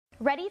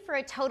Ready for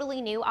a totally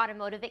new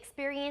automotive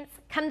experience?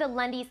 Come to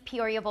Lunde's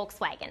Peoria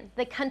Volkswagen,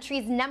 the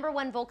country's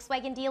 #1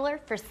 Volkswagen dealer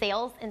for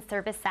sales and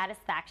service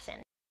satisfaction.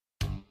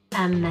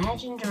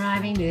 Imagine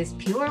driving this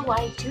pure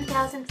white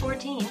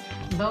 2014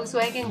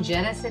 Volkswagen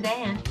Jetta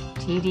sedan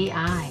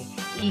TDI,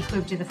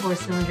 equipped with a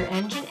 4-cylinder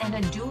engine and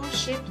a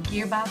dual-shift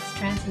gearbox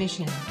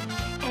transmission.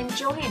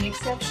 Enjoy an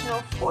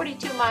exceptional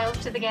 42 miles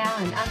to the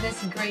gallon on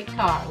this great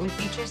car with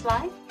features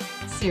like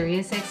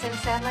Sirius XM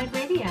satellite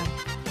radio,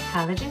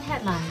 halogen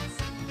headlights,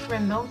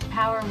 remote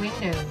power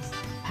windows,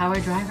 power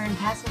driver and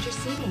passenger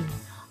seating,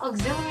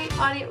 auxiliary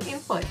audio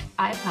input,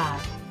 iPod,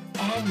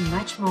 and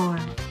much more.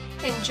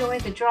 Enjoy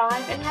the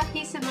drive and have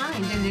peace of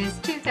mind in this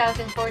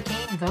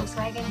 2014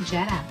 Volkswagen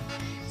Jetta.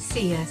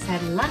 See us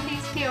at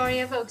Lunde's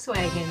Peoria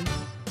Volkswagen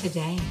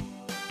today.